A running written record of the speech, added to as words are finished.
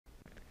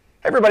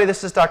Hey everybody,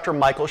 this is Dr.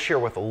 Michael Scherer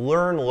with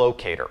Learn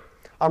Locator.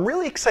 I'm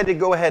really excited to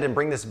go ahead and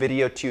bring this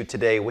video to you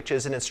today, which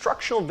is an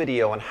instructional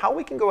video on how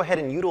we can go ahead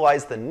and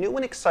utilize the new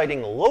and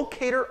exciting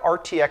LOCATOR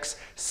RTx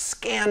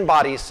scan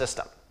body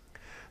system.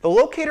 The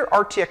LOCATOR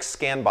RTx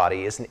scan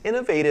body is an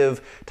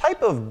innovative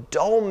type of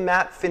dull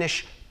matte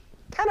finish,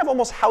 kind of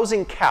almost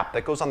housing cap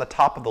that goes on the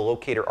top of the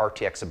LOCATOR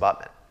RTx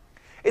abutment.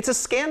 It's a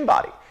scan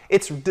body.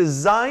 It's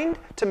designed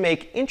to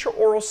make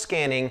intraoral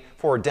scanning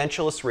for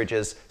edentulous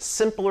ridges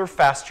simpler,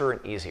 faster,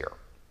 and easier.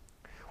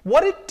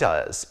 What it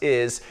does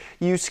is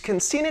you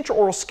can see an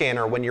intraoral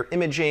scanner when you're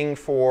imaging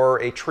for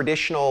a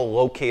traditional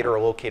LOCATOR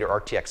or LOCATOR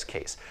RTx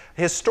case.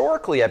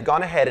 Historically, I've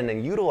gone ahead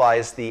and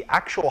utilized the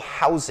actual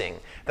housing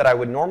that I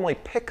would normally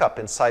pick up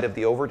inside of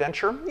the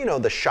overdenture. You know,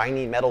 the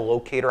shiny metal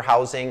LOCATOR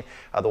housing,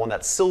 the one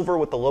that's silver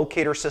with the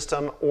LOCATOR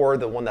system, or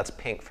the one that's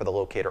pink for the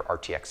LOCATOR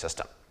RTx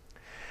system.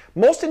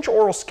 Most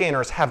intraoral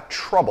scanners have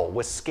trouble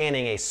with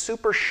scanning a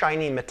super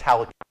shiny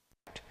metallic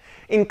object.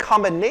 In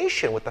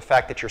combination with the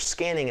fact that you're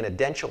scanning an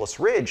edentulous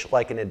ridge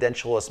like an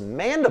edentulous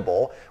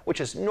mandible, which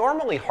is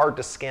normally hard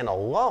to scan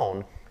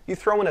alone, you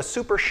throw in a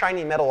super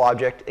shiny metal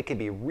object, it can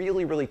be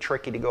really, really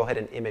tricky to go ahead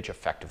and image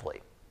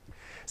effectively.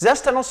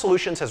 Zest Dental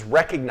Solutions has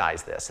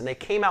recognized this, and they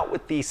came out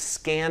with the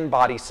scan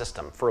body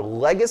system for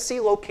legacy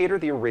LOCATOR,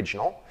 the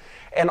original,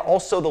 and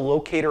also the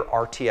LOCATOR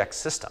RTx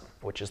system,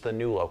 which is the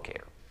new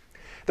LOCATOR.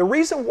 The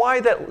reason why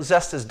that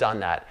Zest has done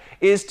that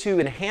is to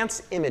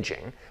enhance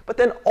imaging, but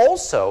then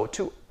also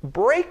to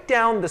break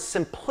down the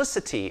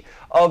simplicity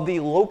of the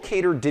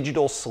LOCATOR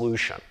digital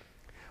solution.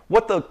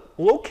 What the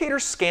LOCATOR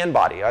scan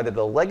body, either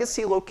the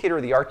legacy LOCATOR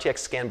or the RTx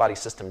scan body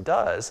system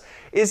does,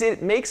 is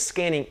it makes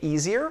scanning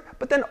easier,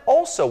 but then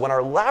also when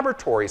our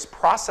laboratories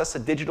process a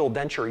digital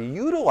denture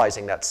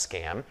utilizing that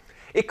scan,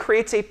 it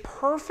creates a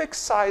perfect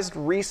sized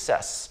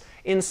recess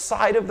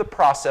inside of the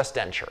processed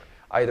denture,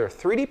 either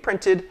 3D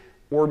printed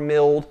or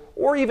milled,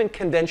 or even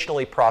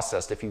conventionally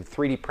processed if you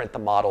 3D print the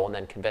model and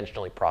then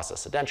conventionally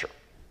process the denture.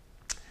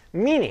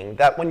 Meaning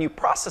that when you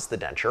process the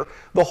denture,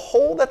 the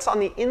hole that's on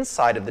the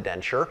inside of the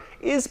denture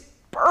is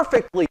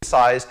perfectly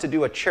sized to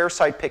do a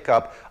chairside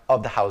pickup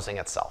of the housing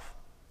itself.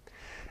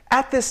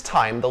 At this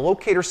time, the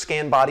LOCATOR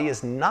scan body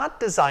is not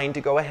designed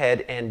to go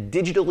ahead and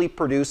digitally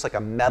produce like a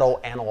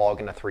metal analog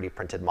in a 3D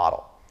printed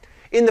model.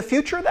 In the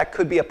future, that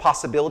could be a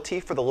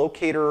possibility for the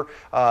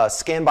LOCATOR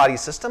scan body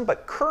system,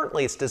 but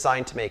currently it's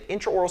designed to make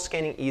intraoral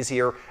scanning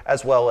easier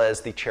as well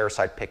as the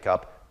chairside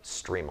pickup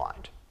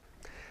streamlined.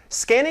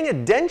 Scanning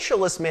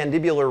edentulous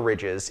mandibular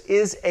ridges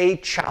is a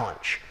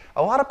challenge.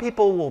 A lot of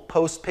people will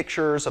post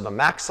pictures of a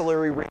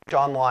maxillary ridge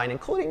online,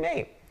 including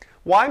me.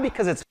 Why?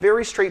 Because it's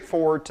very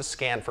straightforward to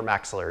scan for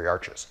maxillary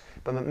arches,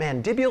 but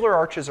mandibular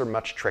arches are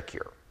much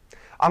trickier.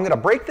 I'm going to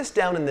break this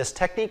down in this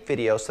technique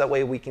video so that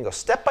way we can go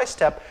step by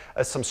step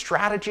as some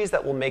strategies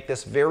that will make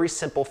this very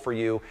simple for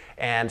you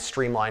and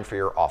streamlined for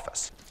your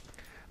office.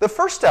 The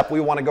first step we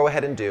want to go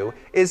ahead and do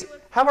is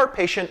have our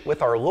patient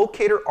with our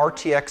LOCATOR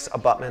RTx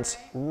abutments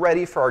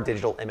ready for our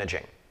digital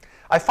imaging.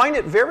 I find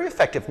it very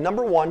effective,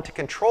 number one, to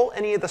control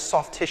any of the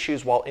soft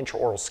tissues while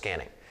intraoral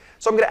scanning.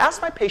 So I'm going to ask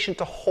my patient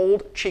to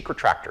hold cheek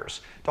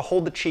retractors, to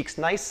hold the cheeks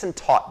nice and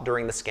taut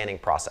during the scanning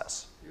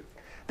process.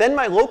 Then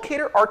my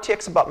LOCATOR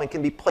RTx abutment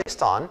can be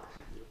placed on,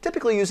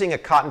 typically using a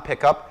cotton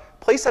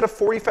pickup, place at a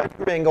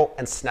 45-degree angle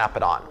and snap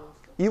it on.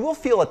 You will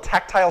feel a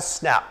tactile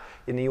snap,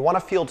 and you want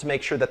to feel to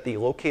make sure that the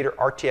LOCATOR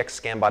RTx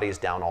scan body is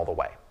down all the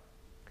way.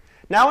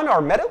 Now in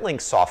our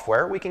MeditLink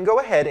software, we can go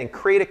ahead and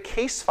create a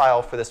case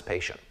file for this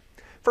patient.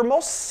 For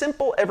most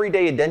simple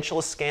everyday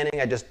edentulous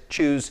scanning, I just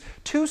choose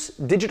two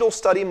digital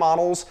study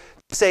models,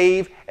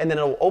 save, and then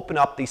it will open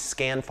up the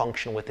scan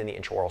function within the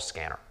intraoral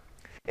scanner.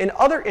 In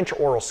other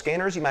intraoral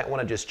scanners, you might want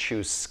to just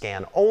choose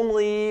scan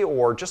only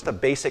or just a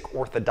basic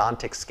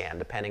orthodontic scan,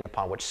 depending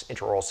upon which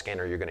intraoral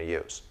scanner you're going to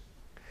use.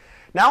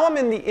 Now I'm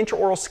in the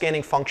intraoral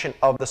scanning function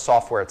of the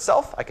software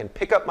itself. I can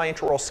pick up my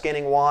intraoral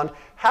scanning wand,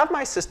 have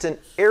my assistant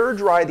air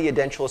dry the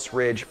edentulous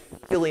ridge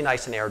really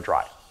nice and air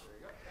dry.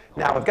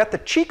 Now I've got the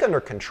cheek under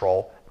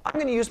control. I'm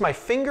going to use my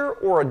finger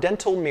or a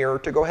dental mirror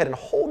to go ahead and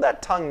hold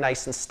that tongue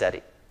nice and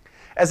steady.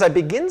 As I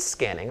begin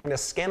scanning, I'm going to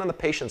scan on the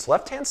patient's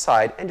left-hand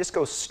side and just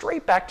go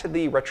straight back to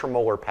the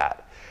retromolar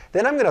pad.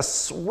 Then I'm going to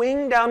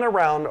swing down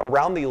around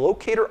the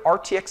LOCATOR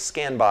RTx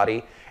scan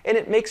body, and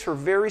it makes for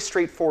very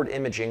straightforward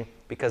imaging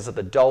because of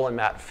the dull and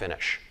matte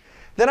finish.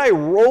 Then I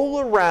roll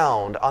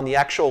around on the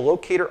actual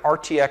LOCATOR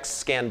RTx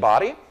scan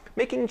body,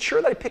 making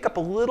sure that I pick up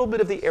a little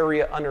bit of the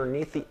area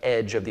underneath the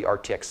edge of the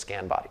RTx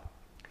scan body.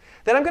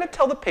 Then I'm going to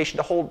tell the patient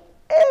to hold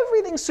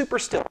everything super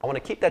still. I want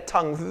to keep that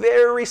tongue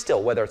very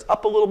still, whether it's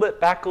up a little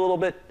bit, back a little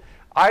bit.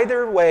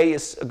 Either way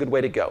is a good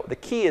way to go. The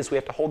key is we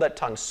have to hold that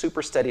tongue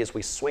super steady as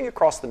we swing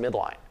across the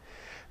midline.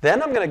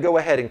 Then I'm going to go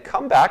ahead and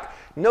come back.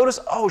 Notice,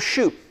 oh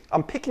shoot,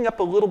 I'm picking up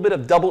a little bit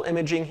of double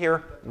imaging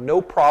here.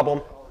 No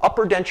problem.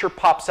 Upper denture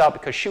pops out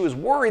because she was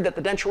worried that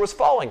the denture was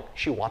falling.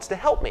 She wants to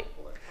help me.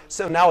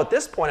 So now at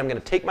this point, I'm going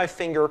to take my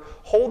finger,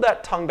 hold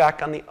that tongue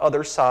back on the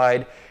other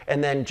side,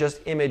 and then just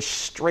image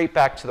straight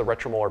back to the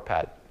retromolar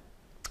pad,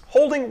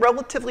 holding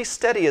relatively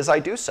steady as I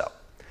do so.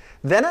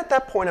 Then at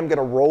that point, I'm going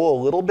to roll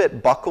a little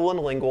bit buccal and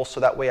lingual so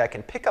that way I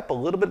can pick up a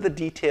little bit of the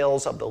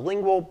details of the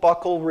lingual,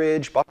 buccal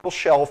ridge, buccal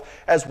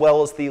shelf, as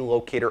well as the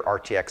LOCATOR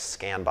RTx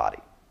scan body.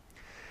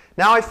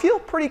 Now I feel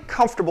pretty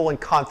comfortable and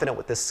confident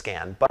with this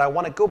scan, but I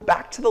want to go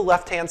back to the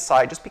left-hand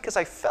side just because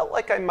I felt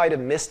like I might have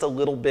missed a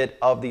little bit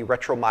of the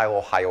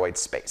retromylohyoid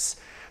space.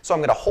 So I'm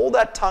going to hold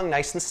that tongue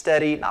nice and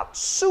steady, not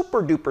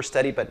super duper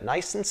steady, but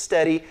nice and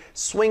steady,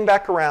 swing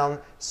back around,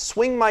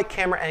 swing my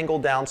camera angle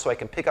down so I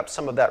can pick up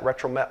some of that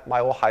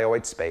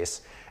retromylohyoid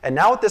space. And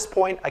now at this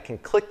point, I can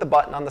click the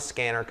button on the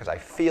scanner because I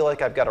feel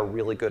like I've got a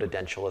really good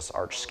edentulous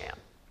arch scan.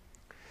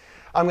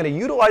 I'm going to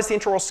utilize the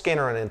intraoral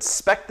scanner and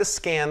inspect the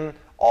scan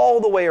all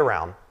the way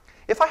around.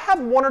 If I have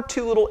one or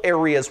two little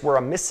areas where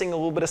I'm missing a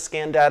little bit of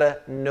scan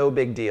data, no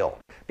big deal,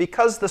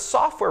 because the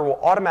software will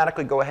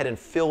automatically go ahead and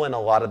fill in a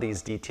lot of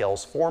these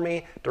details for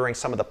me during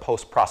some of the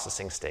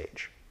post-processing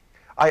stage.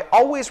 I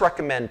always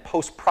recommend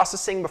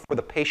post-processing before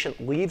the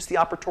patient leaves the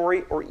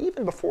operatory or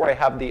even before I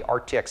have the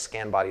RTx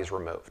scan bodies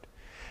removed.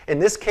 In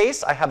this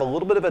case, I have a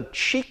little bit of a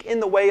cheek in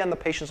the way on the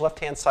patient's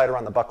left-hand side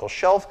around the buccal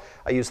shelf.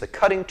 I use the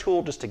cutting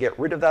tool just to get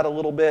rid of that a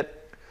little bit.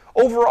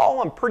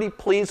 Overall, I'm pretty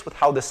pleased with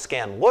how this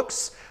scan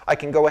looks. I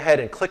can go ahead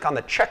and click on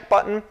the check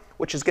button,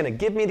 which is going to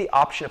give me the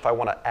option if I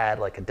want to add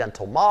like a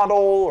dental model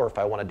or if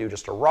I want to do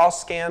just a raw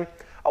scan.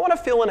 I want to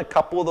fill in a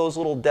couple of those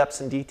little depths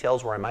and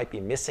details where I might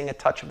be missing a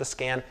touch of the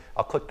scan.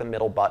 I'll click the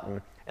middle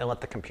button and let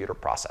the computer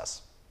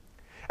process.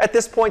 At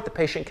this point, the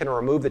patient can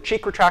remove the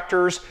cheek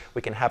retractors.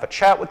 We can have a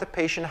chat with the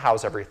patient.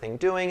 How's everything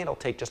doing? It'll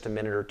take just a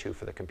minute or two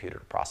for the computer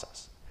to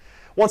process.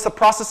 Once the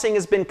processing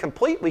has been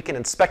complete, we can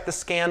inspect the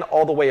scan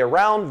all the way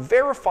around,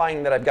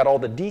 verifying that I've got all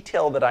the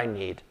detail that I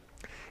need.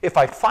 If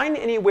I find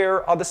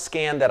anywhere on the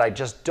scan that I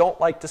just don't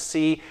like to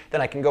see,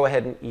 then I can go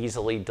ahead and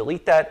easily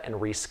delete that and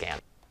rescan.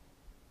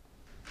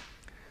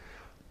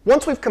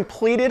 Once we've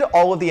completed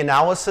all of the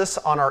analysis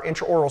on our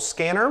intraoral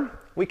scanner,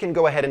 we can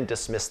go ahead and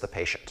dismiss the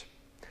patient.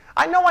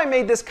 I know I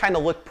made this kind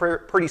of look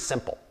pretty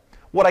simple.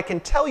 What I can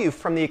tell you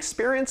from the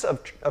experience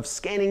of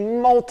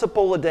scanning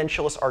multiple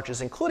edentulous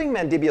arches, including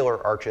mandibular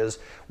arches,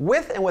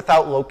 with and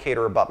without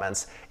locator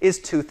abutments, is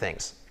two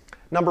things.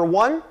 Number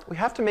one, we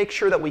have to make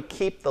sure that we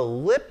keep the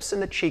lips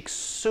and the cheeks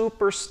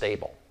super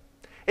stable.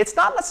 It's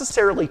not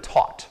necessarily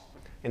taut.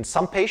 In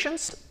some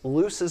patients,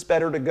 loose is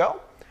better to go.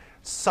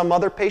 Some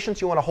other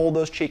patients, you want to hold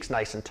those cheeks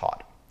nice and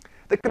taut.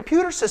 The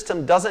computer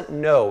system doesn't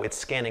know it's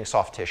scanning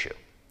soft tissue.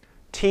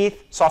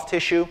 Teeth, soft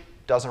tissue,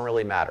 doesn't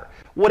really matter.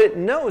 What it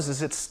knows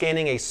is it's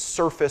scanning a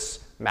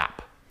surface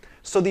map.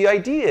 So the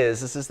idea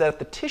is that if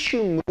the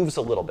tissue moves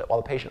a little bit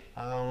while the patient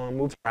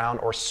moves around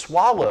or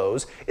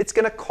swallows, it's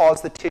going to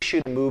cause the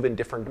tissue to move in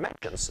different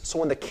dimensions. So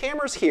when the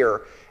camera's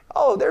here,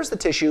 oh, there's the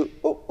tissue,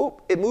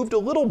 it moved a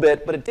little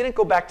bit, but it didn't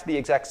go back to the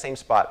exact same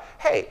spot.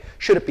 Hey,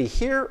 should it be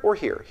here or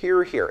here, here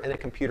or here? And the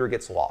computer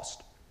gets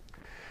lost.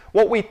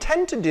 What we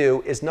tend to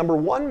do is, number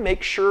one,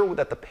 make sure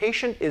that the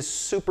patient is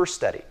super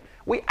steady.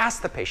 We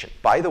ask the patient,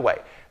 by the way,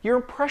 your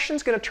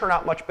impression's going to turn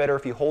out much better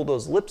if you hold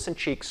those lips and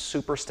cheeks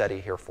super steady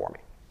here for me.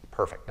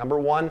 Perfect. Number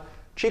one,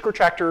 cheek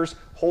retractors,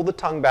 hold the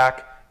tongue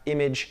back,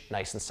 image,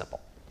 nice and simple.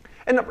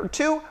 And number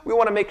two, we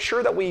want to make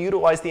sure that we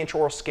utilize the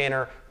intraoral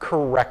scanner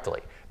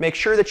correctly. Make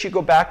sure that you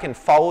go back and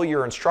follow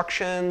your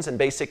instructions and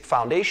basic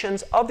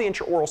foundations of the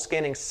intraoral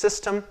scanning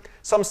system.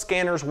 Some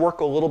scanners work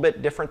a little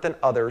bit different than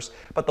others,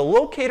 but the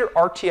LOCATOR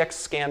RTx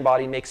scan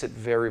body makes it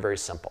very, very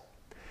simple.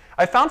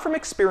 I found from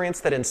experience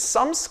that in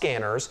some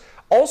scanners,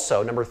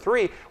 also, number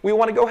three, we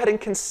want to go ahead and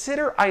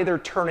consider either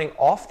turning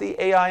off the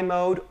AI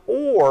mode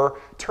or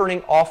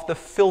turning off the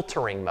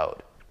filtering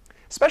mode.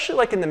 Especially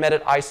like in the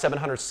Medit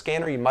i700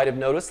 scanner, you might have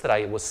noticed that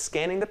I was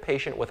scanning the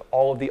patient with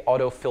all of the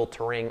auto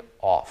filtering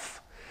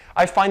off.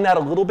 I find that a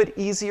little bit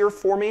easier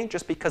for me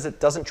just because it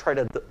doesn't try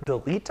to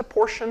delete a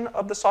portion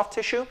of the soft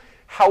tissue.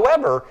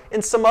 However,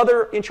 in some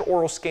other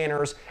intraoral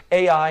scanners,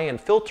 AI and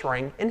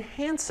filtering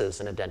enhances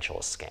an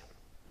edentulous scan.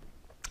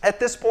 At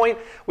this point,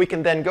 we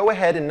can then go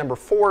ahead and number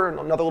four,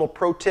 another little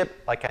pro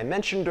tip, like I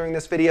mentioned during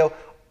this video,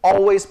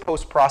 always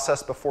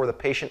post-process before the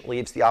patient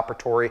leaves the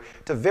operatory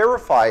to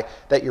verify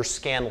that your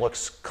scan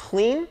looks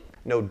clean,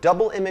 no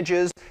double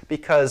images,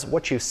 because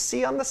what you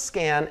see on the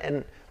scan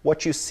and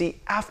what you see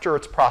after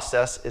it's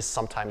processed is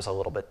sometimes a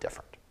little bit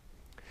different.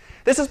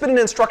 This has been an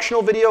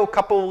instructional video, a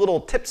couple of little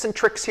tips and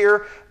tricks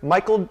here.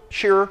 Michael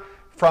Scherer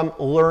from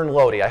Learn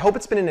Lodi. I hope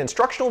it's been an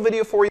instructional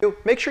video for you.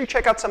 Make sure you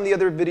check out some of the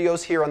other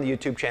videos here on the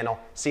YouTube channel.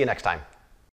 See you next time.